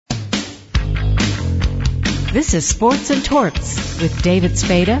This is Sports and Torts with David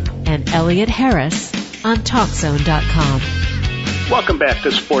Spada and Elliot Harris on TalkZone.com. Welcome back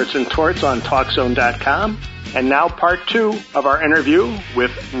to Sports and Torts on TalkZone.com. And now part 2 of our interview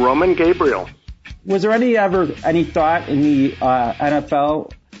with Roman Gabriel. Was there any thought in the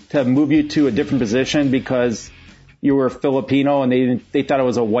NFL to move you to a different position because you were Filipino and they thought it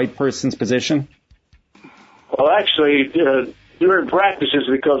was a white person's position? Well, actually, during practices,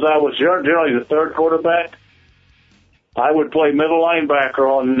 because I was generally the third quarterback, I would play middle linebacker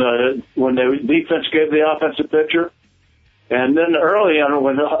when the defense gave the offensive picture. And then early on,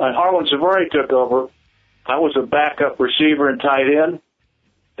 when Harlan Saveri took over, I was a backup receiver and tight end.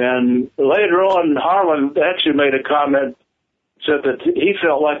 And later on, Harlan actually made a comment, said that he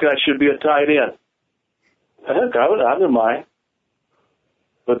felt like I should be a tight end. Heck, I didn't mind.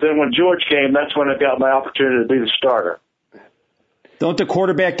 But then when George came, that's when I got my opportunity to be the starter. Don't the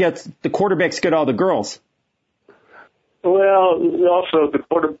quarterbacks get all the girls? Well, also the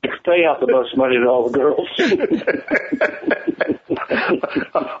quarterbacks pay out the most money to all the girls.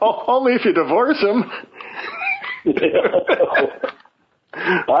 Only if you divorce them.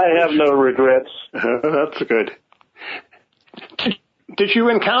 I have no regrets. That's good. Did you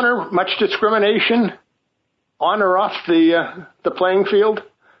encounter much discrimination on or off the playing field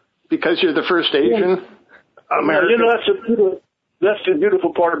because you're the first Asian American? You know, that's the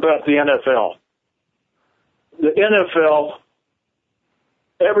beautiful part about the NFL. The NFL,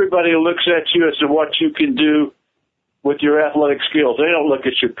 everybody looks at you as to what you can do with your athletic skills. They don't look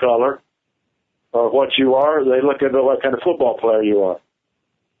at your color or what you are. They look at what kind of football player you are.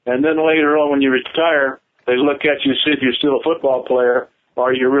 And then later on when you retire, they look at you and see if you're still a football player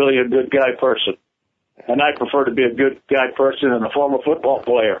or you're really a good guy person. And I prefer to be a good guy person than a former football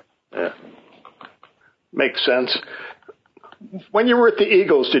player. Yeah. Makes sense. When you were at the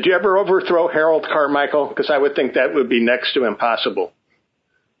Eagles, did you ever overthrow Harold Carmichael? Because I would think that would be next to impossible.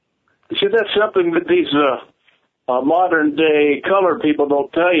 See, that's something that these modern-day colored people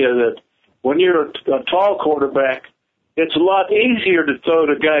don't tell you, that when you're a tall quarterback, it's a lot easier to throw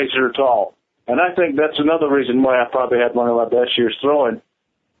to guys that are tall. And I think that's another reason why I probably had one of my best years throwing,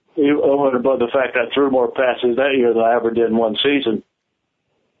 over and above the fact I threw more passes that year than I ever did in one season.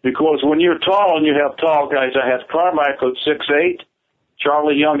 Because when you're tall and you have tall guys, I had Carmichael at 6'8",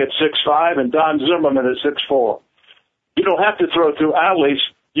 Charlie Young at 6'5", and Don Zimmerman at 6'4". You don't have to throw through alleys.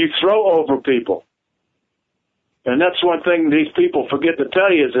 You throw over people. And that's one thing these people forget to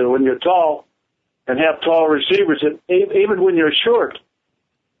tell you, is that when you're tall and have tall receivers, even when you're short,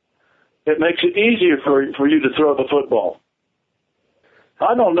 it makes it easier for you to throw the football.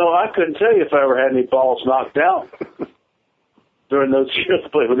 I don't know. I couldn't tell you if I ever had any balls knocked out during those years to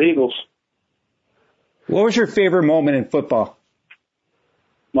play with the Eagles. What was your favorite moment in football?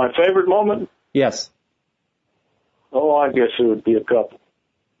 My favorite moment? Yes. Oh, I guess it would be a couple.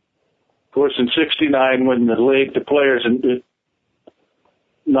 Of course, in '69, when the league, the players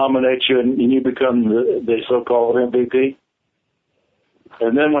nominate you and you become the so-called MVP.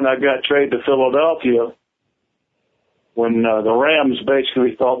 And then when I got traded to Philadelphia, when the Rams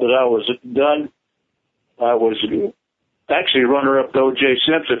basically thought that I was done, I was actually runner-up to O.J.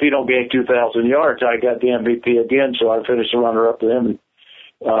 Simpson. If he don't gain 2,000 yards, I got the MVP again, so I finished the runner-up to him.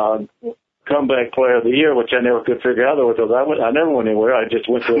 Comeback player of the year, which I never could figure out, because I never went anywhere. I just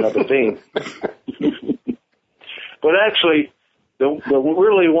went to another team. But actually, the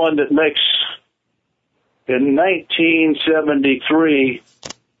really one that makes, in 1973,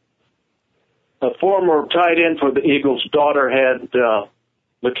 a former tight end for the Eagles' daughter had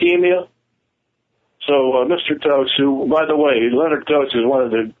leukemia. So Mr. Toast, who, by the way, Leonard Toast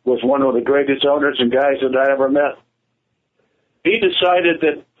was one of the greatest owners and guys that I ever met. He decided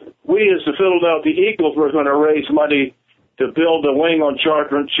that we, as the Philadelphia Eagles, were going to raise money to build a wing on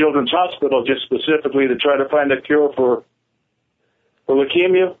Children's Hospital, just specifically to try to find a cure for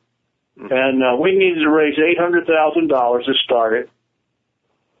leukemia. And we needed to raise $800,000 to start it.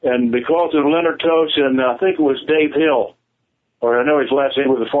 And because of Leonard Toast and I think it was Dave Hill, or I know his last name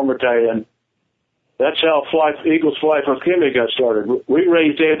was a former tight end, that's how Eagles Fly for Leukemia got started. We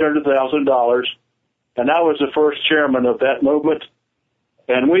raised $800,000, and I was the first chairman of that movement.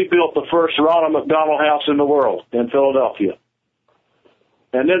 And we built the first Ronald McDonald House in the world in Philadelphia.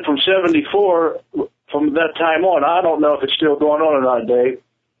 And then from '74, from that time on, I don't know if it's still going on or not, Dave,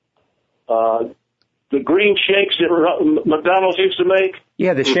 the green shakes that McDonald's used to make.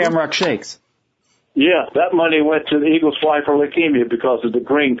 Yeah, the Shamrock Shakes. Yeah, that money went to the Eagles Fly for Leukemia because of the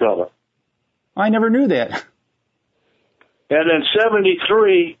green color. I never knew that. And in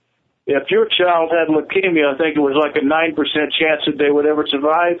 '73, if your child had leukemia, I think it was like a 9% chance that they would ever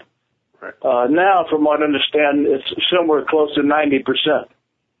survive. Now, from what I understand, it's somewhere close to 90%.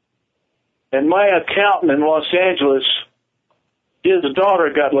 And my accountant in Los Angeles, his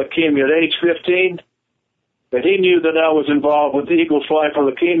daughter got leukemia at age 15, and he knew that I was involved with the Eagles Fly for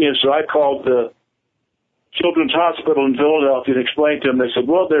Leukemia, so I called the Children's Hospital in Philadelphia and explained to them. They said,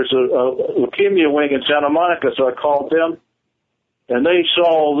 well, there's a leukemia wing in Santa Monica, so I called them, and they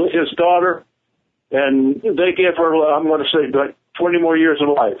saw his daughter, and they gave her, I'm going to say, like 20 more years of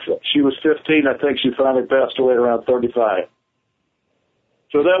life. She was 15. I think she finally passed away around 35.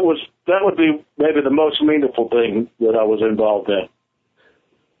 So that would be maybe the most meaningful thing that I was involved in.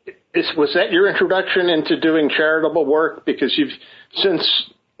 Was that your introduction into doing charitable work? Because since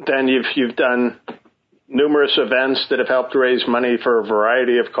then you've done numerous events that have helped raise money for a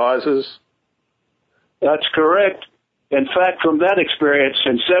variety of causes. That's correct. In fact, from that experience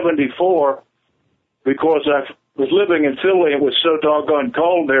in '74, because I was living in Philly, it was so doggone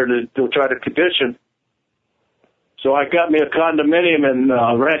cold there to try to condition. So I got me a condominium in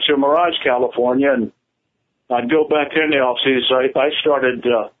Rancho Mirage, California, and I'd go back there in the off-season. So I started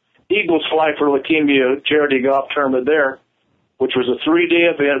Eagles Fly for Leukemia charity golf tournament there, which was a 3-day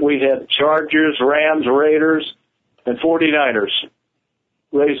event. We had Chargers, Rams, Raiders, and 49ers.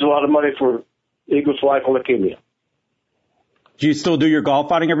 Raised a lot of money for Eagles Fly for Leukemia. Do you still do your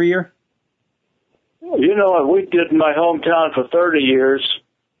golf outing every year? You know, we did in my hometown for 30 years.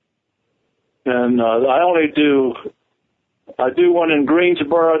 And I do one in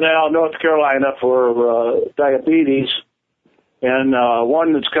Greensboro now, North Carolina for diabetes, and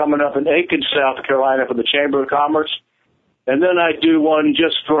one that's coming up in Aiken, South Carolina for the Chamber of Commerce. And then I do one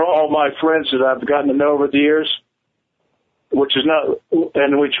just for all my friends that I've gotten to know over the years, which is not,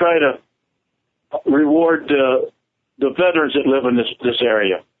 and we try to reward the veterans that live in this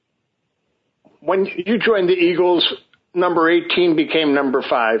area. When you joined the Eagles, number 18 became number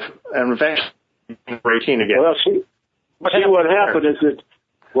 5, and eventually number 18 again. Well, see what happened is that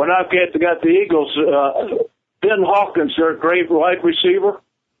when I got the Eagles, Ben Hawkins, their great wide receiver,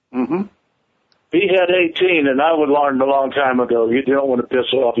 he had 18, and I would learn a long time ago, you don't want to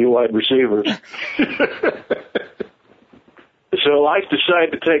piss off your wide receivers. So I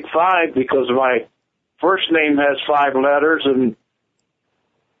decided to take 5 because my first name has 5 letters,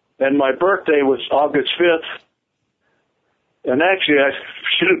 and my birthday was August 5th. And actually, I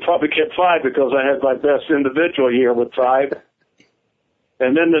should have probably kept 5 because I had my best individual year with 5.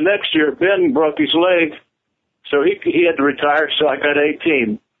 And then the next year, Ben broke his leg, so he had to retire, so I got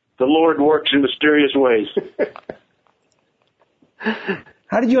 18. The Lord works in mysterious ways.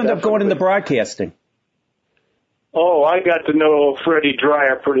 How did you end up going into broadcasting? Oh, I got to know Freddie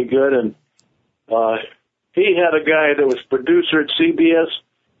Dreyer pretty good, and he had a guy that was producer at CBS.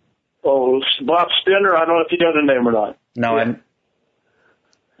 Oh, Bob Stenner. I don't know if you know the name or not. No, yeah.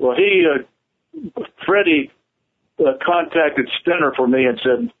 Well, Freddie contacted Stenner for me and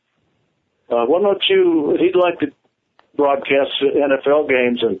said, why don't you, he'd like to broadcast NFL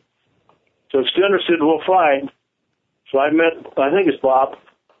games. And so Stenner said, well, fine. So I think it's Bob.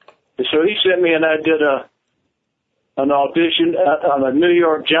 And so he sent me and I did an audition on a New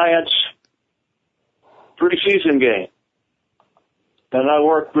York Giants preseason game. And I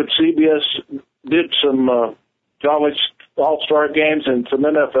worked with CBS, did some college all-star games and some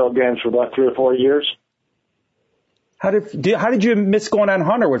NFL games for about 3 or 4 years. How did you miss going on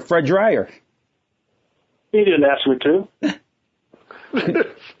Hunter with Fred Dreyer? He didn't ask me to.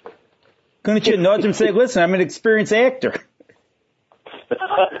 Couldn't you nudge him and say, listen, I'm an experienced actor?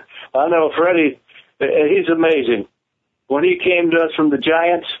 I know Freddie, he's amazing. When he came to us from the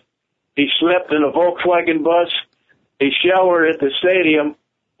Giants, he slept in a Volkswagen bus. He showered at the stadium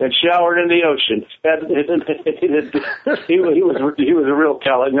and showered in the ocean. He was a real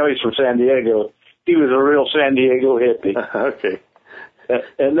talent. No, he's from San Diego. He was a real San Diego hippie. Okay.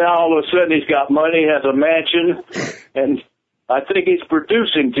 And now all of a sudden he's got money, has a mansion, and I think he's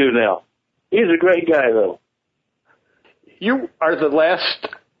producing too now. He's a great guy, though. You are the last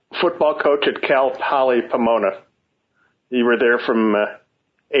football coach at Cal Poly Pomona. You were there from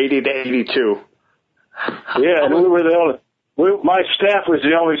 80 to 82. Yeah, and we were the only. My staff was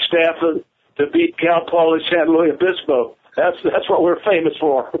the only staff to beat Cal Poly San Luis Obispo. That's what we're famous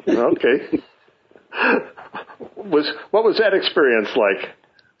for. Okay. What was that experience like?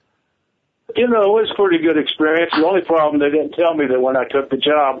 You know, it was a pretty good experience. The only problem, they didn't tell me that when I took the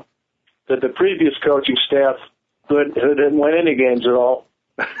job, that the previous coaching staff, who didn't win any games at all,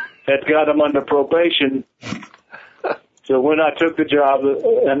 had got them under probation. So when I took the job,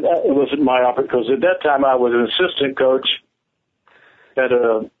 and it wasn't my opportunity, because at that time I was an assistant coach at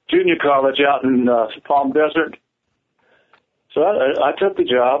a junior college out in Palm Desert. So I took the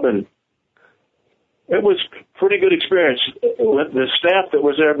job, and it was pretty good experience. With the staff that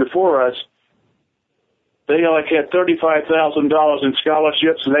was there before us, they had $35,000 in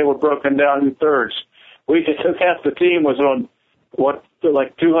scholarships, and they were broken down in thirds. Half the team was on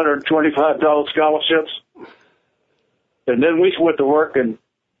like $225 scholarships, and then we went to work, and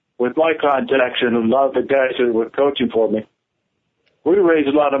with my contacts and a lot of the guys that were coaching for me, we raised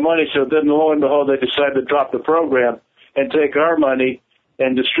a lot of money. So then, lo and behold, they decided to drop the program and take our money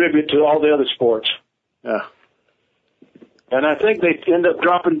and distribute to all the other sports. Yeah. And I think they end up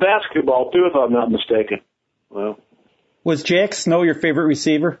dropping basketball too, if I'm not mistaken. Well, was Jack Snow your favorite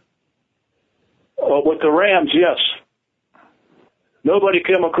receiver? With the Rams, yes. Nobody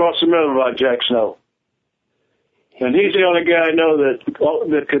came across the middle like Jack Snow. And he's the only guy I know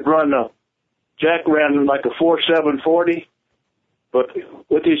that could run Jack ran like a 4.7 40, but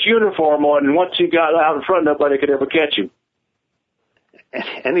with his uniform on, and once he got out in front, nobody could ever catch him.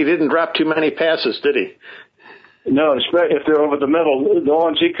 And he didn't drop too many passes, did he? No, especially if they're over the middle. The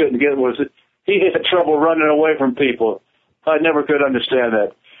ones he couldn't get he had trouble running away from people. I never could understand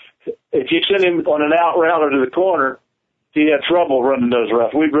that. If you sent him on an out route or to the corner, he had trouble running those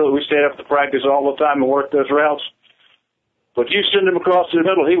routes. We stayed up to practice all the time and worked those routes. But you send him across the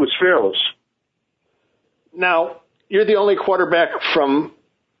middle, he was fearless. Now, you're the only quarterback from,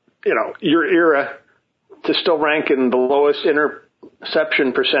 your era to still rank in the lowest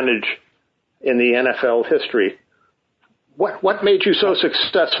interception percentage in the NFL history. What made you so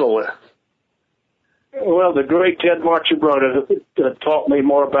successful? Well, the great Ted Marchibroda taught me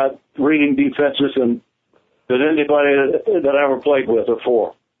more about reading defenses than anybody that I ever played with or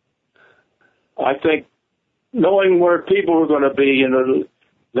for. I think knowing where people were going to be,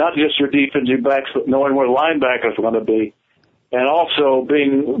 not just your defensive backs, but knowing where linebackers were going to be, and also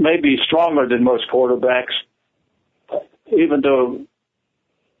being maybe stronger than most quarterbacks, even though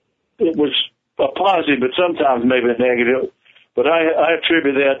it was a positive, but sometimes maybe a negative. But I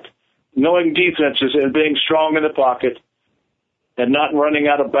attribute that knowing defenses and being strong in the pocket and not running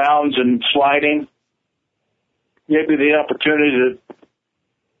out of bounds and sliding gave me the opportunity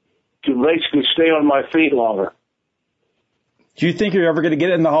to basically stay on my feet longer. Do you think you're ever going to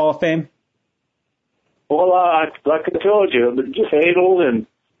get in the Hall of Fame? Well, like I told you, Hadel and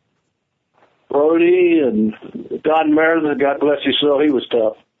Brody and Don Meredith, God bless his soul, he was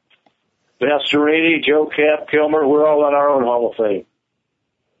tough. Pastorini, Joe Cap, Kilmer, we're all in our own Hall of Fame.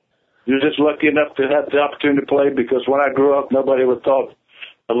 You're just lucky enough to have the opportunity to play, because when I grew up, nobody would thought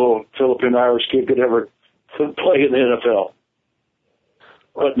a little Philippine-Irish kid could ever play in the NFL.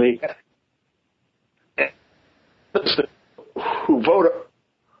 But me. Who vote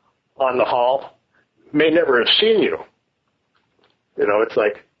on the Hall may never have seen you. It's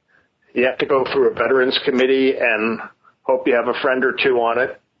like you have to go through a veterans committee and hope you have a friend or two on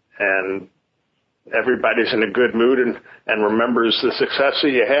it, and everybody's in a good mood and remembers the success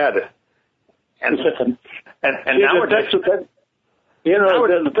that you had. And nowadays,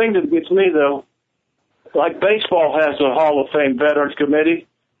 the thing that gets me though, like baseball has a Hall of Fame Veterans Committee,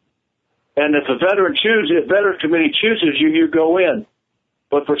 and if a veterans committee chooses you, you go in.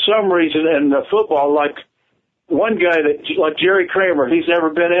 But for some reason in football, like one guy like Jerry Kramer, he's never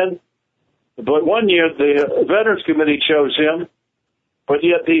been in. But one year the Veterans Committee chose him, but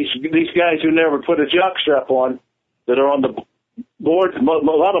yet these guys who never put a jockstrap on, that are on the board, a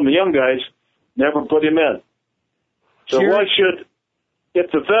lot of them young guys, never put him in. So why should,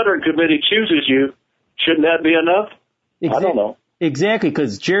 if the Veteran Committee chooses you, shouldn't that be enough? I don't know. Exactly,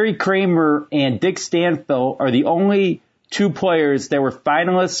 because Jerry Kramer and Dick Stanfill are the only two players that were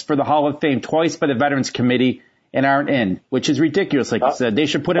finalists for the Hall of Fame twice by the Veterans Committee and aren't in, which is ridiculous. Like you said, they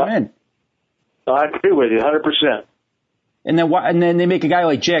should put him in. I agree with you 100%. And then they make a guy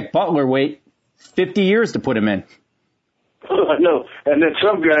like Jack Butler wait 50 years to put him in. I know. And then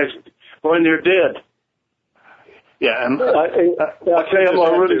some guys, when they're dead. Yeah. I'll tell you,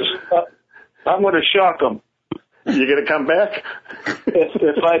 I'm going to shock them. You going to come back?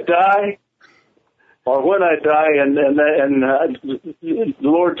 If I die, or when I die, and the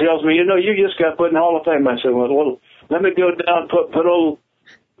Lord tells me, you just got put in the Hall of Fame. I said, well, let me go down, put old,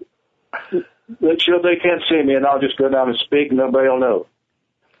 make sure they can't see me, and I'll just go down and speak, and nobody will know.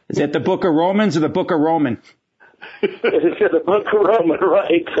 Is that the Book of Romans or the Book of Roman? It's the Book of Roman,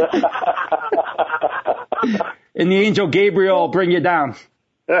 right? And the angel Gabriel will bring you down.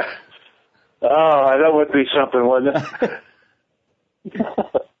 Oh, that would be something, wouldn't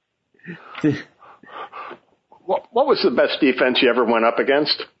it? What was the best defense you ever went up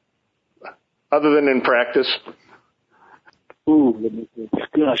against, other than in practice? Ooh,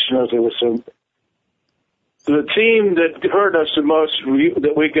 gosh knows there was some. The team that hurt us the most,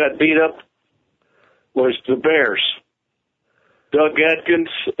 that we got beat up, was the Bears. Doug Atkins,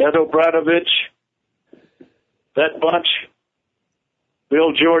 Ed Obradovich, that bunch.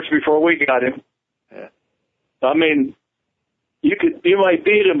 Bill George before we got him. Yeah. I mean, you might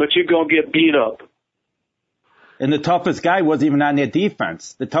beat him, but you're going to get beat up. And the toughest guy wasn't even on that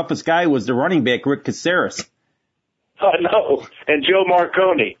defense. The toughest guy was the running back, Rick Caceres. I know. And Joe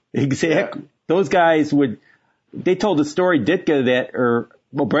Marconi. Exactly. Yeah. Those guys they told the story, Ditka,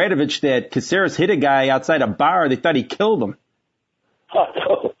 Obradovich, that Caceres hit a guy outside a bar. They thought he killed him. I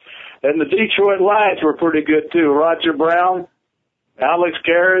know. And the Detroit Lions were pretty good, too. Roger Brown, Alex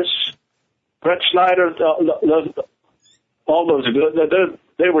Karras, Brett Snyder, all those good.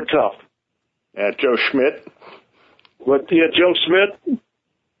 They were tough. Joe Schmidt. Joe Schmidt.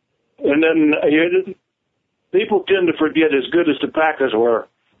 And then people tend to forget, as good as the Packers were,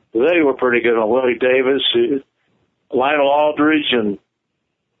 they were pretty good on Willie Davis, Lionel Aldridge, and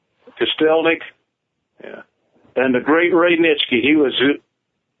Kostelnik. Yeah. And the great Ray Nitschke. He was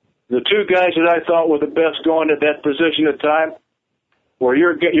the two guys that I thought were the best going at that position at the time were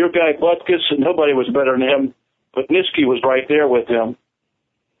your guy Butkus, and nobody was better than him, but Nitschke was right there with him.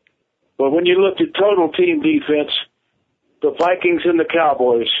 But when you looked at total team defense, the Vikings and the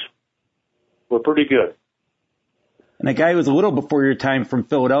Cowboys were pretty good. And a guy who was a little before your time from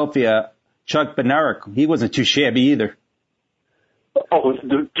Philadelphia, Chuck Bednarik, he wasn't too shabby either. Oh,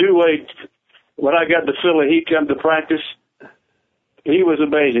 the two-way, when I got to Philly, he came to practice. He was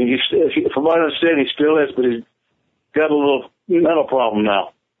amazing. From what I understand, he still is, but he's got a little mental problem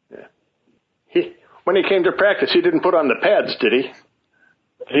now. Yeah. When he came to practice, he didn't put on the pads, did he?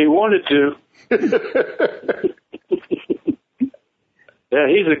 He wanted to. Yeah,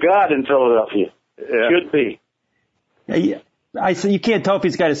 he's a god in Philadelphia. Yeah. Should be. I say you can't tell if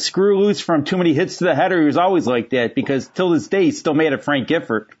he's got a screw loose from too many hits to the head or he was always like that, because till this day he's still mad at Frank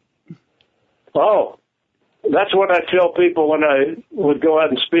Gifford. Oh, that's what I tell people when I would go out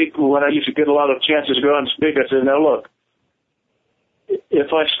and speak. When I used to get a lot of chances to go out and speak, I said, now look,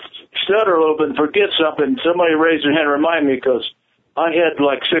 if I stutter a little bit and forget something, somebody raise their hand and remind me, because I had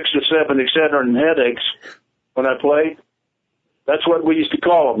like 6 to 7 Excedrin headaches when I played. That's what we used to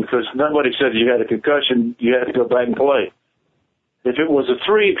call them, because nobody said you had a concussion, you had to go back and play. If it was a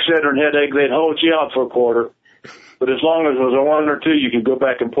 3 Excedrin headache, they'd hold you out for a quarter. But as long as it was a 1 or 2, you could go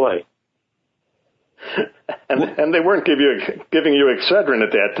back and play. And they weren't giving you Excedrin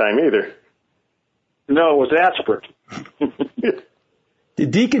at that time either. No, it was aspirin. Did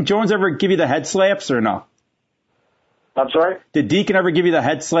Deacon Jones ever give you the head slaps or no? I'm sorry? Did Deacon ever give you the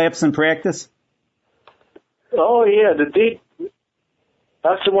head slaps in practice? Oh, yeah.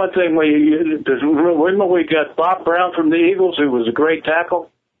 That's the one thing when we got Bob Brown from the Eagles, who was a great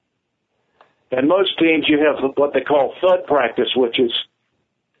tackle. And most teams, you have what they call thud practice, which is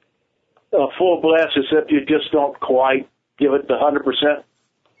a full blast, except you just don't quite give it the 100%.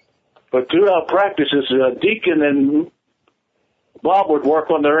 But throughout practices, Deacon and Bob would work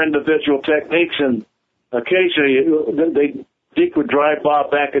on their individual techniques, and occasionally Deke would drive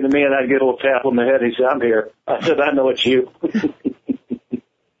Bob back into me, and I'd get a little tap on the head. He said, I'm here. I said, I know it's you.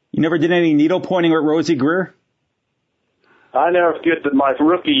 You never did any needle pointing with Rosie Greer? I never forget that my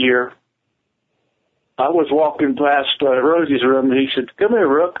rookie year, I was walking past Rosie's room, and he said, come here,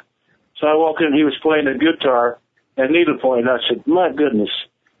 Rook. So I walked in, he was playing a guitar and needle pointing. I said, my goodness,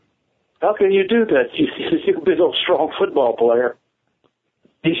 how can you do that? You're a big old strong football player.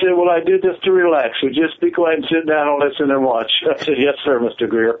 He said, well, I do this to relax, so just be quiet and sit down and listen and watch. I said, yes, sir, Mr.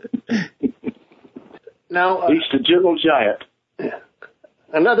 Greer. Now, he's the gentle giant. Yeah.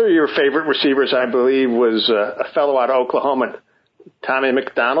 Another of your favorite receivers, I believe, was a fellow out of Oklahoma, Tommy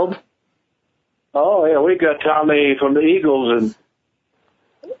McDonald. Oh, yeah, we got Tommy from the Eagles, and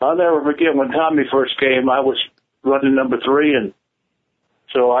I'll never forget when Tommy first came, I was running number 3, and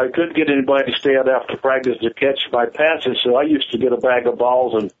so I couldn't get anybody to stay out after practice to catch my passes, so I used to get a bag of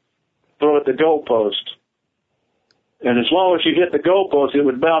balls and throw it at the goalpost. And as long as you hit the goalpost, it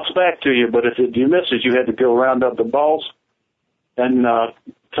would bounce back to you, but if you missed it, you had to go round up the balls. And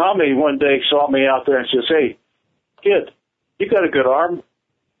Tommy one day saw me out there and says, hey, kid, you got a good arm.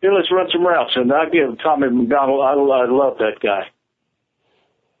 Here, let's run some routes. And I give Tommy McDonald, I love that guy.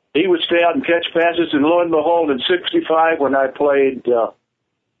 He would stay out and catch passes, and lo and behold, in 65, when I played,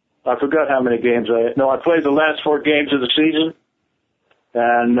 I forgot how many games I played the last 4 games of the season,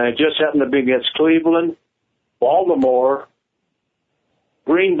 and I just happened to be against Cleveland, Baltimore,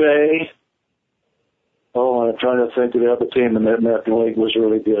 Green Bay. Oh, I'm trying to think of the other team in that American League was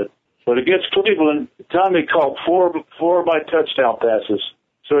really good. But against Cleveland, Tommy caught 4 of my touchdown passes.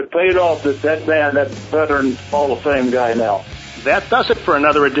 So it paid off that man, that veteran Hall of Fame guy now, That does it for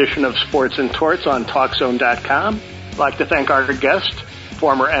another edition of Sports and Torts on TalkZone.com. I'd like to thank our guest,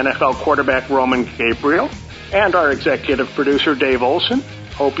 former NFL quarterback Roman Gabriel, and our executive producer Dave Olson.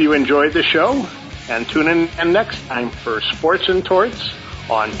 Hope you enjoyed the show, and tune in next time for Sports and Torts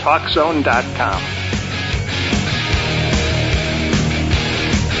on TalkZone.com.